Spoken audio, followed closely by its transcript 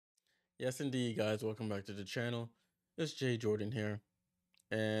Yes, indeed, guys. Welcome back to the channel. It's Jay Jordan here,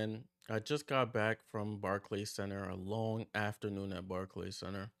 and I just got back from Barclays Center, a long afternoon at Barclays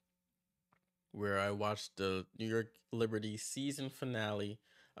Center, where I watched the New York Liberty season finale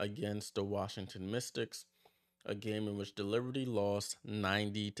against the Washington Mystics, a game in which the Liberty lost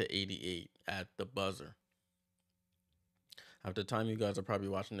 90-88 at the buzzer. At the time you guys are probably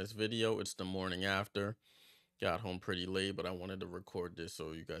watching this video, it's the morning after. Got home pretty late, but I wanted to record this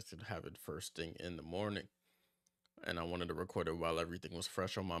so you guys could have it first thing in the morning. And I wanted to record it while everything was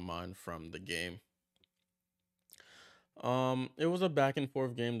fresh on my mind from the game. It was a back and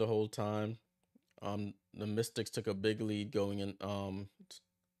forth game the whole time. The Mystics took a big lead going in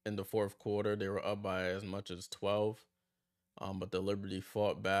the fourth quarter. They were up by as much as 12. But the Liberty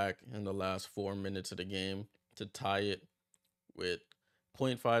fought back in the last 4 minutes of the game to tie it with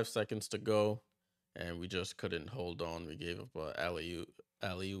 0.5 seconds to go, and we just couldn't hold on. We gave up a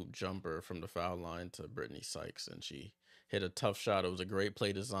alley-oop jumper from the foul line to Brittany Sykes, and she hit a tough shot. It was a great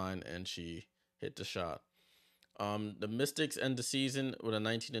play design, and she hit the shot. The Mystics end the season with a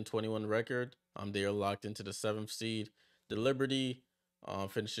 19-21 record. They are locked into the 7th seed. The Liberty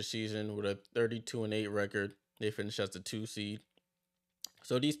finished the season with a 32-8 record. They finished as the 2 seed.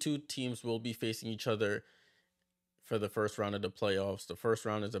 So these two teams will be facing each other for the first round of the playoffs. The first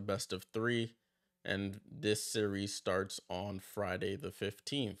round is a best of 3, and this series starts on Friday the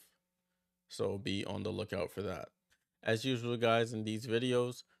 15th. So be on the lookout for that. As usual, guys, in these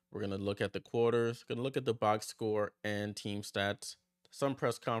videos, we're going to look at the quarters, going to look at the box score and team stats, some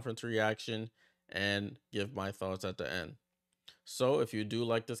press conference reaction, and give my thoughts at the end. So if you do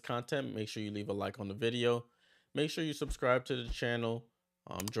like this content, make sure you leave a like on the video. Make sure you subscribe to the channel,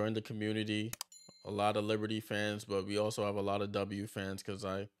 join the community. A lot of Liberty fans, but we also have a lot of W fans because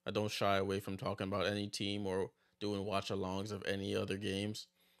I don't shy away from talking about any team or doing watch-alongs of any other games.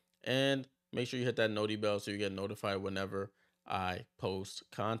 And make sure you hit that noti bell so you get notified whenever I post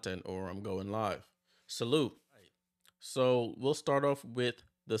content or I'm going live. Salute. So we'll start off with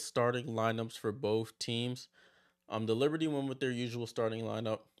the starting lineups for both teams. The Liberty went with their usual starting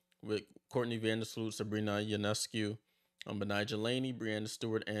lineup with Courtney Vandersloot, Sabrina Ionescu, Benijah Laney, Brianna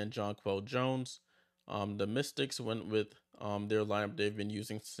Stewart, and Jonquel Jones. The Mystics went with their lineup they've been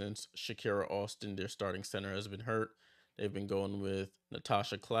using since Shakira Austin, their starting center, has been hurt. They've been going with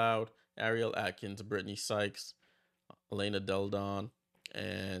Natasha Cloud, Ariel Atkins, Brittany Sykes, Elena Deldon,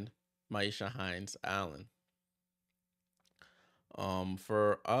 and Maisha Hines Allen.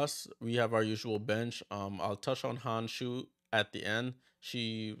 For us, we have our usual bench. I'll touch on Han Shu at the end.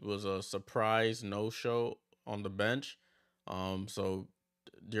 She was a surprise no-show on the bench. So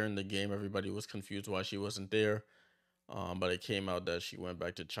during the game, everybody was confused why she wasn't there. But it came out that she went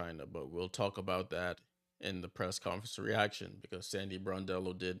back to China. But we'll talk about that in the press conference reaction because Sandy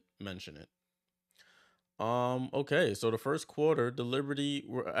Brondello did mention it. Okay, so the first quarter, the Liberty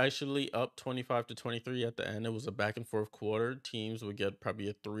were actually up 25-23 at the end. It was a back and forth quarter. Teams would get probably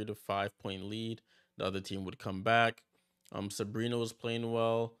a 3 to 5 point lead. The other team would come back. Sabrina was playing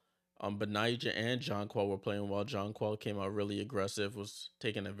well. Benijah and Jonquel were playing well. Jonquel came out really aggressive, was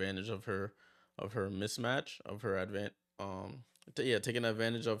taking advantage of her mismatch, of her taking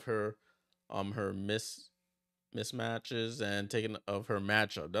advantage of her mismatches and taking of her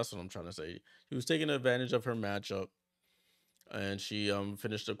matchup. That's what I'm trying to say. She was taking advantage of her matchup, and she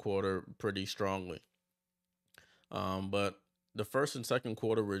finished the quarter pretty strongly. But the first and second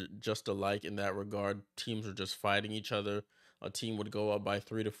quarter were just alike in that regard. Teams were just fighting each other. A team would go up by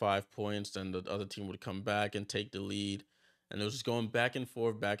 3 to 5 points, and the other team would come back and take the lead. And it was just going back and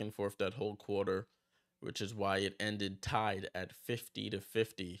forth that whole quarter, which is why it ended tied at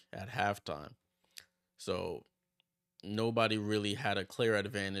 50-50 at halftime. So nobody really had a clear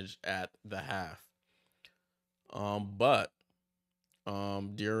advantage at the half. But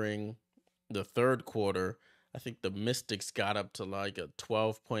during the third quarter, I think the Mystics got up to like a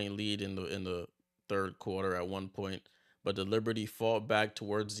 12-point lead in the third quarter at one point, but the Liberty fought back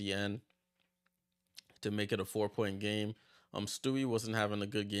towards the end to make it a 4-point game. Stewie wasn't having a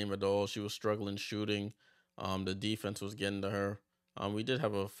good game at all. She was struggling shooting. The defense was getting to her. We did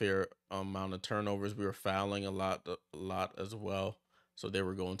have a fair amount of turnovers. We were fouling a lot as well, so they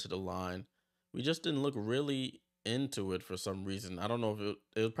were going to the line. We just didn't look really into it for some reason. I don't know if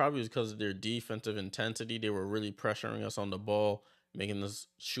it was probably because of their defensive intensity. They were really pressuring us on the ball, making us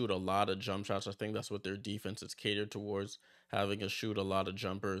shoot a lot of jump shots. I think that's what their defense is catered towards, having us shoot a lot of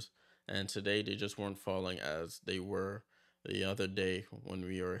jumpers. And today they just weren't falling as they were the other day when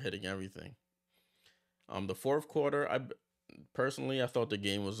we were hitting everything. The fourth quarter, personally, I thought the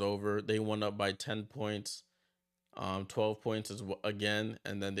game was over. They won up by 10 points. 12 points again,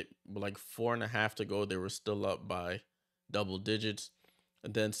 and then they like 4.5 to go. They were still up by double digits.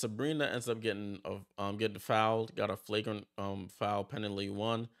 And then Sabrina ends up getting fouled, got a flagrant foul penalty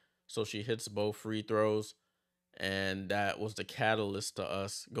one, so she hits both free throws, and that was the catalyst to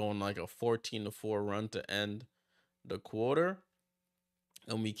us going like a 14-4 run to end the quarter,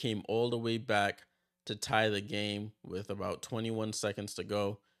 and we came all the way back to tie the game with about 21 seconds to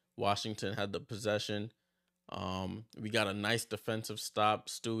go. Washington had the possession. We got a nice defensive stop.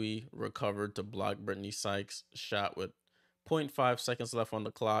 Stewie recovered to block Brittany Sykes' shot with zero point 0.5 seconds left on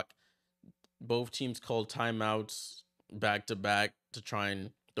the clock. Both teams called timeouts back to back to try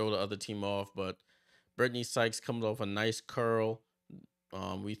and throw the other team off, but Brittany Sykes comes off a nice curl.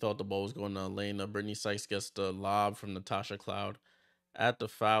 We thought the ball was going to Elena. Brittany Sykes gets the lob from Natasha Cloud at the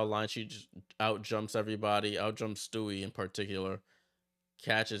foul line. She just out jumps everybody, out jumps Stewie in particular,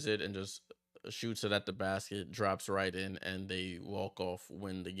 catches it and just shoots it at the basket, drops right in, and they walk off,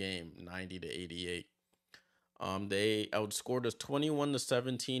 win the game 90-88. They outscored us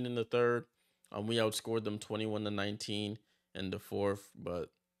 21-17 in the third. We outscored them 21-19 in the fourth, but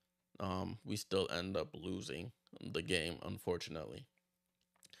we still end up losing the game, unfortunately.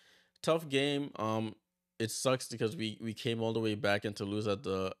 Tough game. It sucks because we came all the way back and to lose at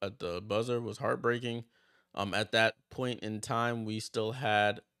the buzzer was heartbreaking. At that point in time, we still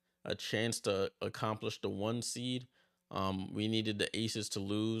had a chance to accomplish the 1 seed. We needed the Aces to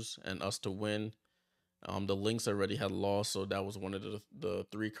lose and us to win. The Lynx already had lost, so that was one of the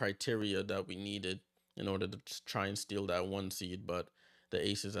 3 criteria that we needed in order to try and steal that 1 seed. But the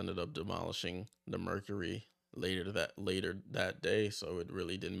Aces ended up demolishing the Mercury later that day, so it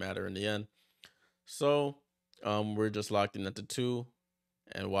really didn't matter in the end. So we're just locked in at the 2,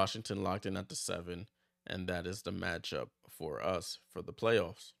 and Washington locked in at the 7, and that is the matchup for us for the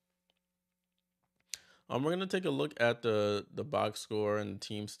playoffs. We're gonna take a look at the box score and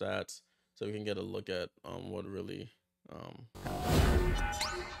team stats, so we can get a look at what really happened.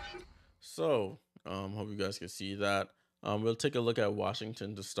 So hope you guys can see that. We'll take a look at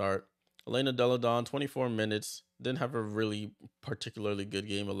Washington to start. Elena Deladon, 24 minutes, didn't have a really particularly good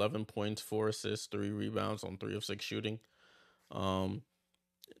game. 11 points, 4 assists, 3 rebounds on 3 of 6 shooting.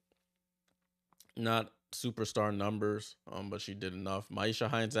 Not superstar numbers, but she did enough. Maisha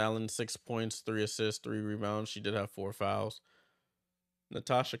Hines-Allen, 6 points, 3 assists, 3 rebounds. She did have 4 fouls.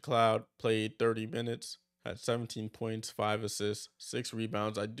 Natasha Cloud played 30 minutes, had 17 points, 5 assists, 6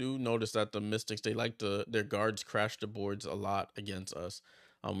 rebounds. I do notice that the Mystics, they like their guards crash the boards a lot against us.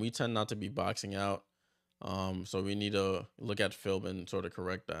 We tend not to be boxing out, so we need to look at film and sort of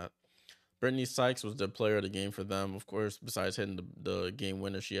correct that. Brittany Sykes was the player of the game for them. Of course, besides hitting the game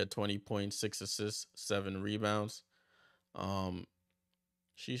winner, she had 20 points, 6 assists, 7 rebounds.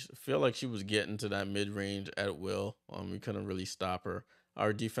 She feel like she was getting to that mid range at will. We couldn't really stop her.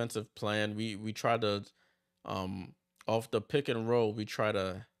 Our defensive plan, we try to off the pick and roll, we try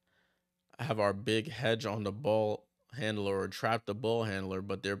to have our big hedge on the ball handler or trap the ball handler,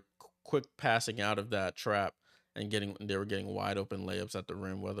 but they're quick passing out of that trap and they were getting wide open layups at the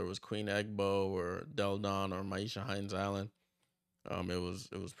rim, whether it was Queen Egbo or Deldon or Maisha Hines-Allen. It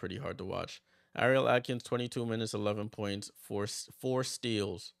was pretty hard to watch. Ariel Atkins, 22 minutes, 11 points, four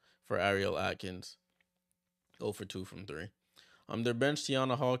steals for Ariel Atkins. 0 for 2 from 3. Their bench,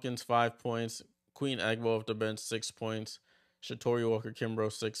 Tiana Hawkins, 5 points. Queen Agbo off the bench, 6 points. Shatori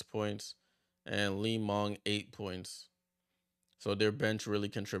Walker-Kimbrough, 6 points. And Lee Mong, 8 points. So their bench really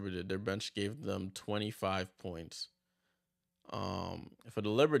contributed. Their bench gave them 25 points. For the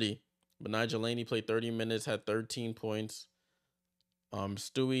Liberty, Benai Jelani played 30 minutes, had 13 points.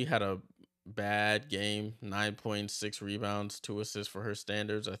 Stewie had a bad game, 9 points, 6 rebounds, 2 assists for her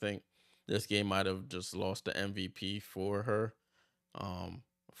standards. I think this game might have just lost the MVP for her.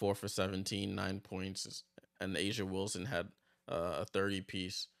 4 for 17, 9 points, and Asia Wilson had a 30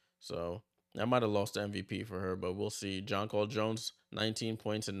 piece. So that might have lost the MVP for her, but we'll see. John Cole Jones, 19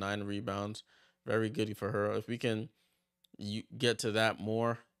 points and 9 rebounds. Very good for her. If we can get to that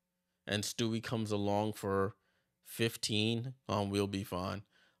more and Stewie comes along for 15, we'll be fine.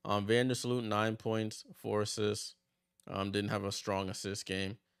 Vandersloot, 9 points, 4 assists. Didn't have a strong assist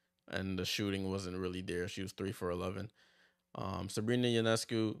game, and the shooting wasn't really there. She was 3 for 11. Sabrina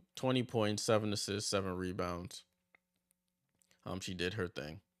Ionescu, 20 points, 7 assists, 7 rebounds. She did her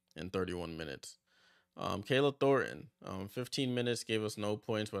thing in 31 minutes. Kayla Thornton, 15 minutes, gave us no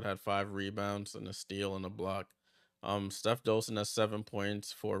points, but had 5 rebounds and a steal and a block. Steph Dolson has 7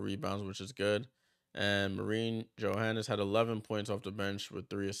 points, 4 rebounds, which is good. And Marine Johannes had 11 points off the bench with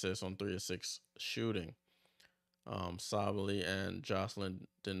 3 assists on 3 of 6 shooting. Sabali and Jocelyn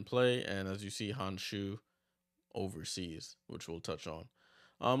didn't play. And as you see, Han Shu overseas, which we'll touch on.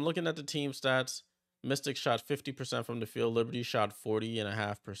 Looking at the team stats, Mystics shot 50% from the field. Liberty shot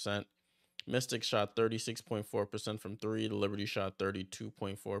 40.5%. Mystics shot 36.4% from three. The Liberty shot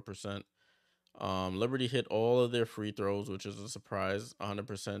 32.4%. Liberty hit all of their free throws, which is a surprise.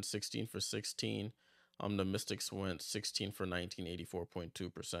 100%, 16 for 16. The Mystics went 16 for 19,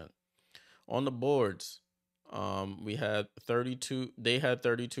 84.2%. On the boards, we had 32. They had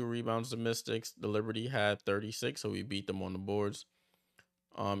 32 rebounds. The Mystics. The Liberty had 36, so we beat them on the boards.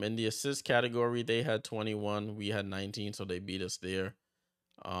 In the assist category, they had 21. We had 19, so they beat us there.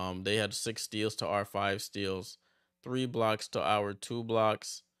 They had 6 steals to our 5 steals, 3 blocks to our 2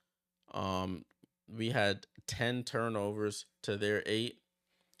 blocks. We had 10 turnovers to their 8,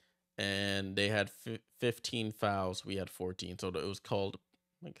 and they had 15 fouls. We had 14, so it was called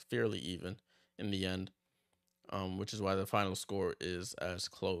like fairly even in the end, which is why the final score is as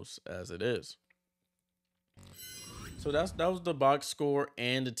close as it is. So that was the box score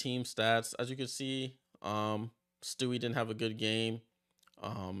and the team stats. As you can see, Stewie didn't have a good game.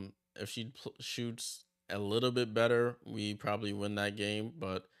 If she shoots a little bit better, we probably win that game.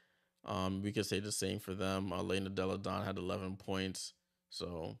 But we could say the same for them. Lena Deladon had 11 points.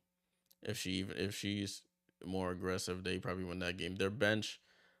 So if she's more aggressive, they probably win that game. Their bench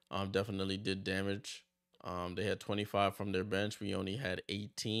definitely did damage. They had 25 from their bench. We only had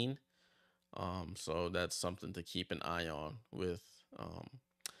 18. So that's something to keep an eye on with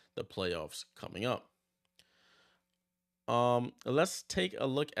the playoffs coming up. Let's take a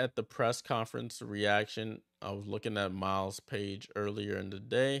look at the press conference reaction. I was looking at Miles' page earlier in the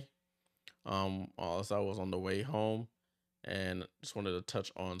day, as I was on the way home, and just wanted to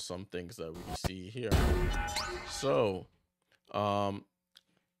touch on some things that we can see here. So,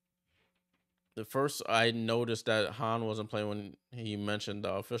 the first I noticed that Han wasn't playing when he mentioned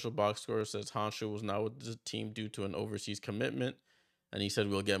the official box score says Hanshu was not with the team due to an overseas commitment, and he said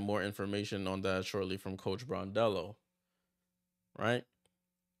we'll get more information on that shortly from Coach Brondello. Right?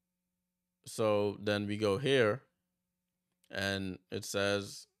 So then we go here, and it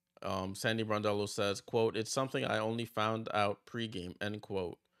says, Sandy Brondello says, quote, "It's something I only found out pregame," end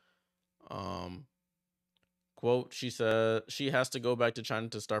quote. Quote, she said she has to go back to China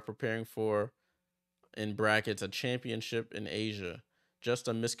to start preparing for, in brackets, a championship in Asia. Just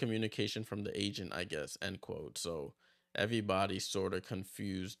a miscommunication from the agent, I guess, end quote. So everybody's sort of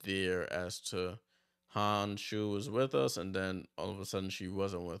confused there as to Han Shu was with us, and then all of a sudden she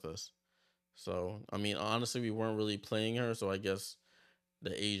wasn't with us. So, I mean, honestly, we weren't really playing her, so I guess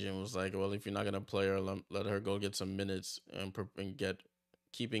the agent was like, well, if you're not going to play her, let her go get some minutes and get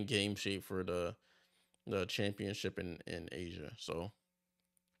keeping game shape for the championship in Asia. So,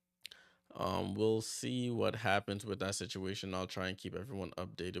 we'll see what happens with that situation. I'll try and keep everyone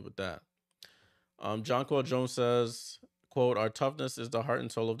updated with that. Jonquil Jones says, quote, "Our toughness is the heart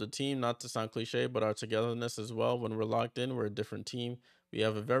and soul of the team, not to sound cliche, but our togetherness as well. When we're locked in, we're a different team. We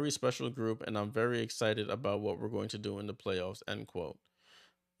have a very special group, and I'm very excited about what we're going to do in the playoffs," end quote.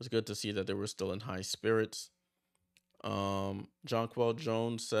 It's good to see that they were still in high spirits. Jonquil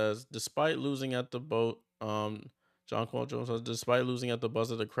Jones says, despite losing at the Jonquil Jones says, despite losing at the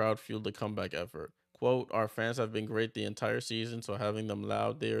buzzer, the crowd fueled the comeback effort. Quote, "Our fans have been great the entire season, so having them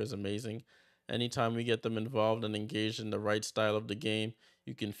loud there is amazing. Anytime we get them involved and engaged in the right style of the game,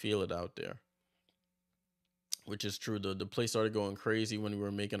 you can feel it out there." Which is true. The place started going crazy when we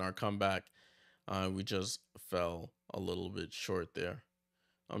were making our comeback. We just fell a little bit short there.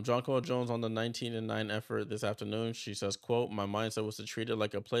 Jonquil Jones on the 19-9 effort this afternoon. She says, quote, "My mindset was to treat it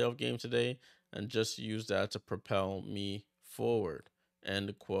like a playoff game today and just use that to propel me forward,"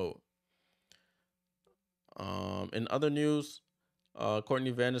 end quote. In other news,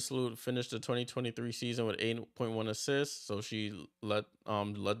 Courtney Vandersloot finished the 2023 season with 8.1 assists, so she led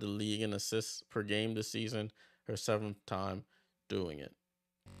the league in assists per game this season, her 7th time doing it.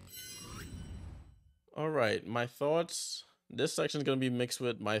 All right, my thoughts. This section is going to be mixed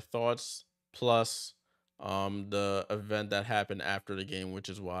with my thoughts plus the event that happened after the game, which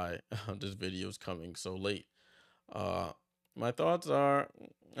is why this video is coming so late. My thoughts are,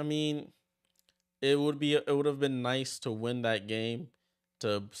 I mean, it would have been nice to win that game,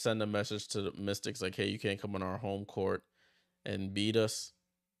 to send a message to the Mystics like, hey, you can't come on our home court and beat us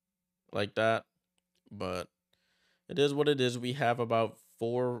like that. But it is what it is. We have about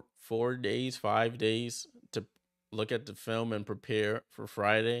 5 days to look at the film and prepare for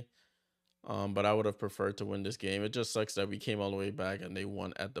Friday. But I would have preferred to win this game. It just sucks that we came all the way back and they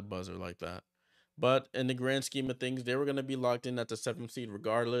won at the buzzer like that. But in the grand scheme of things, they were going to be locked in at the 7th seed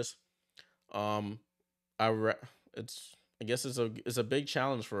regardless. It's I guess it's a big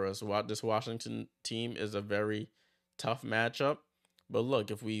challenge for us. This Washington team is a very tough matchup. But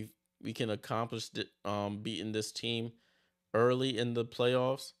look, if we can accomplish beating this team early in the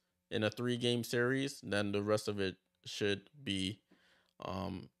playoffs in a 3-game series, then the rest of it should be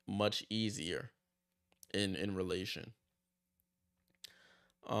much easier in relation.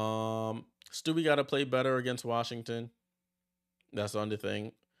 Stewie got to play better against Washington. That's the only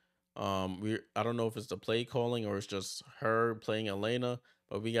thing. I don't know if it's the play calling or it's just her playing Elena,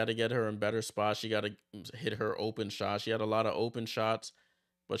 but we got to get her in better spots. She got to hit her open shots. She had a lot of open shots,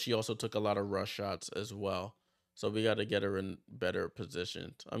 but she also took a lot of rush shots as well. So we got to get her in better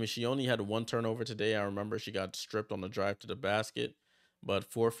positions. I mean, she only had 1 turnover today. I remember she got stripped on the drive to the basket, but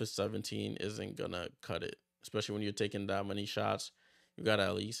 4 for 17 isn't going to cut it, especially when you're taking that many shots. You got to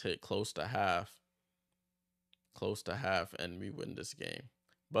at least hit close to half, and we win this game.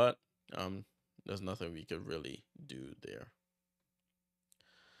 But there's nothing we could really do there.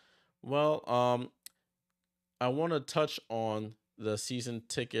 Well, I want to touch on the season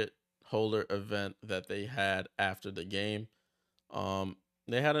ticket holder event that they had after the game.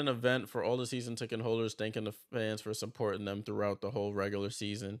 They had an event for all the season ticket holders, thanking the fans for supporting them throughout the whole regular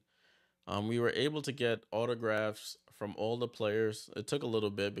season. We were able to get autographs from all the players. It took a little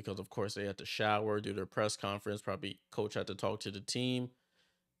bit because, of course, they had to shower, do their press conference. Probably coach had to talk to the team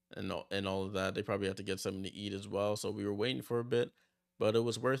and all of that. They probably had to get something to eat as well. So we were waiting for a bit, but it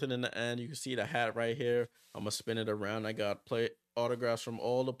was worth it in the end. You can see the hat right here. I'm going to spin it around. I got autographs from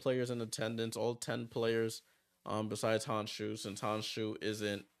all the players in attendance, all 10 players, besides Hanshu, since Hanshu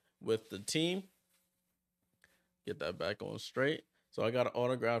isn't with the team. Get that back on straight. So I got an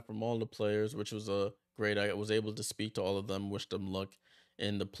autograph from all the players, which was great. I was able to speak to all of them, wish them luck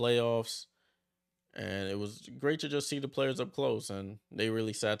in the playoffs. And it was great to just see the players up close. And they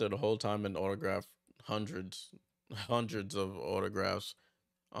really sat there the whole time and autographed hundreds of autographs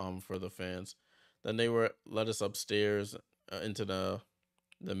for the fans. Then they let us upstairs into the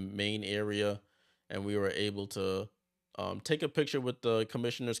main area, and we were able to take a picture with the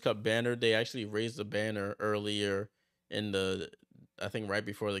Commissioner's Cup banner. They actually raised the banner earlier I think right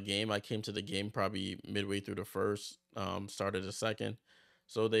before the game. I came to the game probably midway through the first, started the second.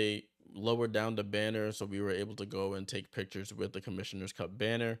 So they lowered down the banner, so we were able to go and take pictures with the Commissioner's Cup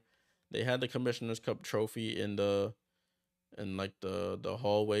banner. They had the Commissioner's Cup trophy in the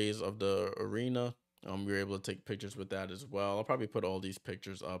hallways of the arena. We were able to take pictures with that as well. I'll probably put all these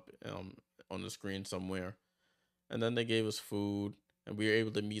pictures up on the screen somewhere. And then they gave us food, and we were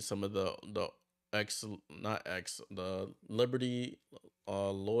able to meet some of the Liberty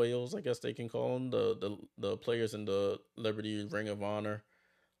loyals, I guess they can call them, the players in the Liberty Ring of Honor.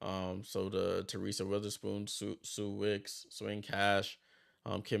 So the Teresa Witherspoon, Sue Wicks, Swing Cash,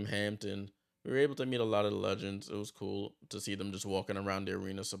 Kim Hampton. We were able to meet a lot of the legends. It was cool to see them just walking around the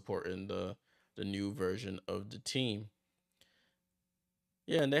arena supporting the new version of the team.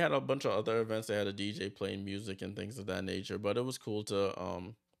 Yeah, and they had a bunch of other events. They had a DJ playing music and things of that nature. But it was cool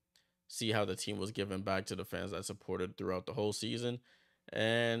to see how the team was giving back to the fans that supported throughout the whole season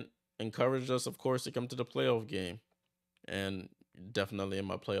and encouraged us, of course, to come to the playoff game. And definitely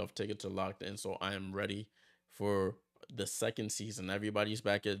my playoff tickets are locked in, so I am ready for the second season. Everybody's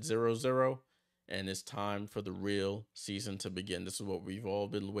back at 0-0, and it's time for the real season to begin. This is what we've all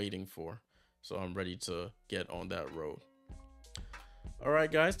been waiting for, so I'm ready to get on that road. All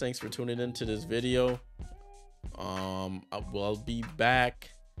right, guys, thanks for tuning into this video. I'll be back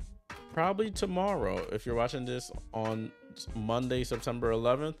probably tomorrow. If you're watching this on Monday, September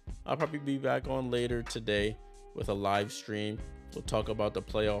 11th, I'll probably be back on later today with a live stream. We'll talk about the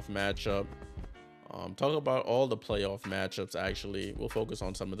playoff matchup. Talk about all the playoff matchups, actually. We'll focus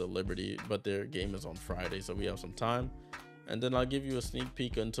on some of the Liberty, but their game is on Friday, so we have some time. And then I'll give you a sneak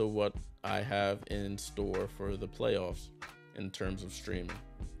peek into what I have in store for the playoffs in terms of streaming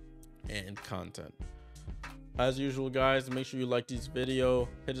and content. As usual, guys, make sure you like this video,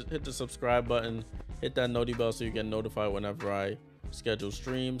 hit the subscribe button, hit that noti bell so you get notified whenever I schedule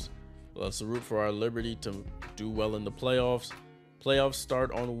streams. Let's root for our Liberty to do well in the playoffs. Playoffs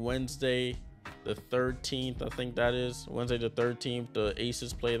start on Wednesday the 13th, I think that is. Wednesday the 13th, the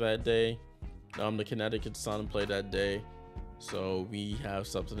Aces play that day. The Connecticut Sun play that day. So we have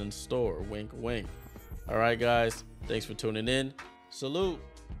something in store. Wink, wink. All right, guys. Thanks for tuning in. Salute.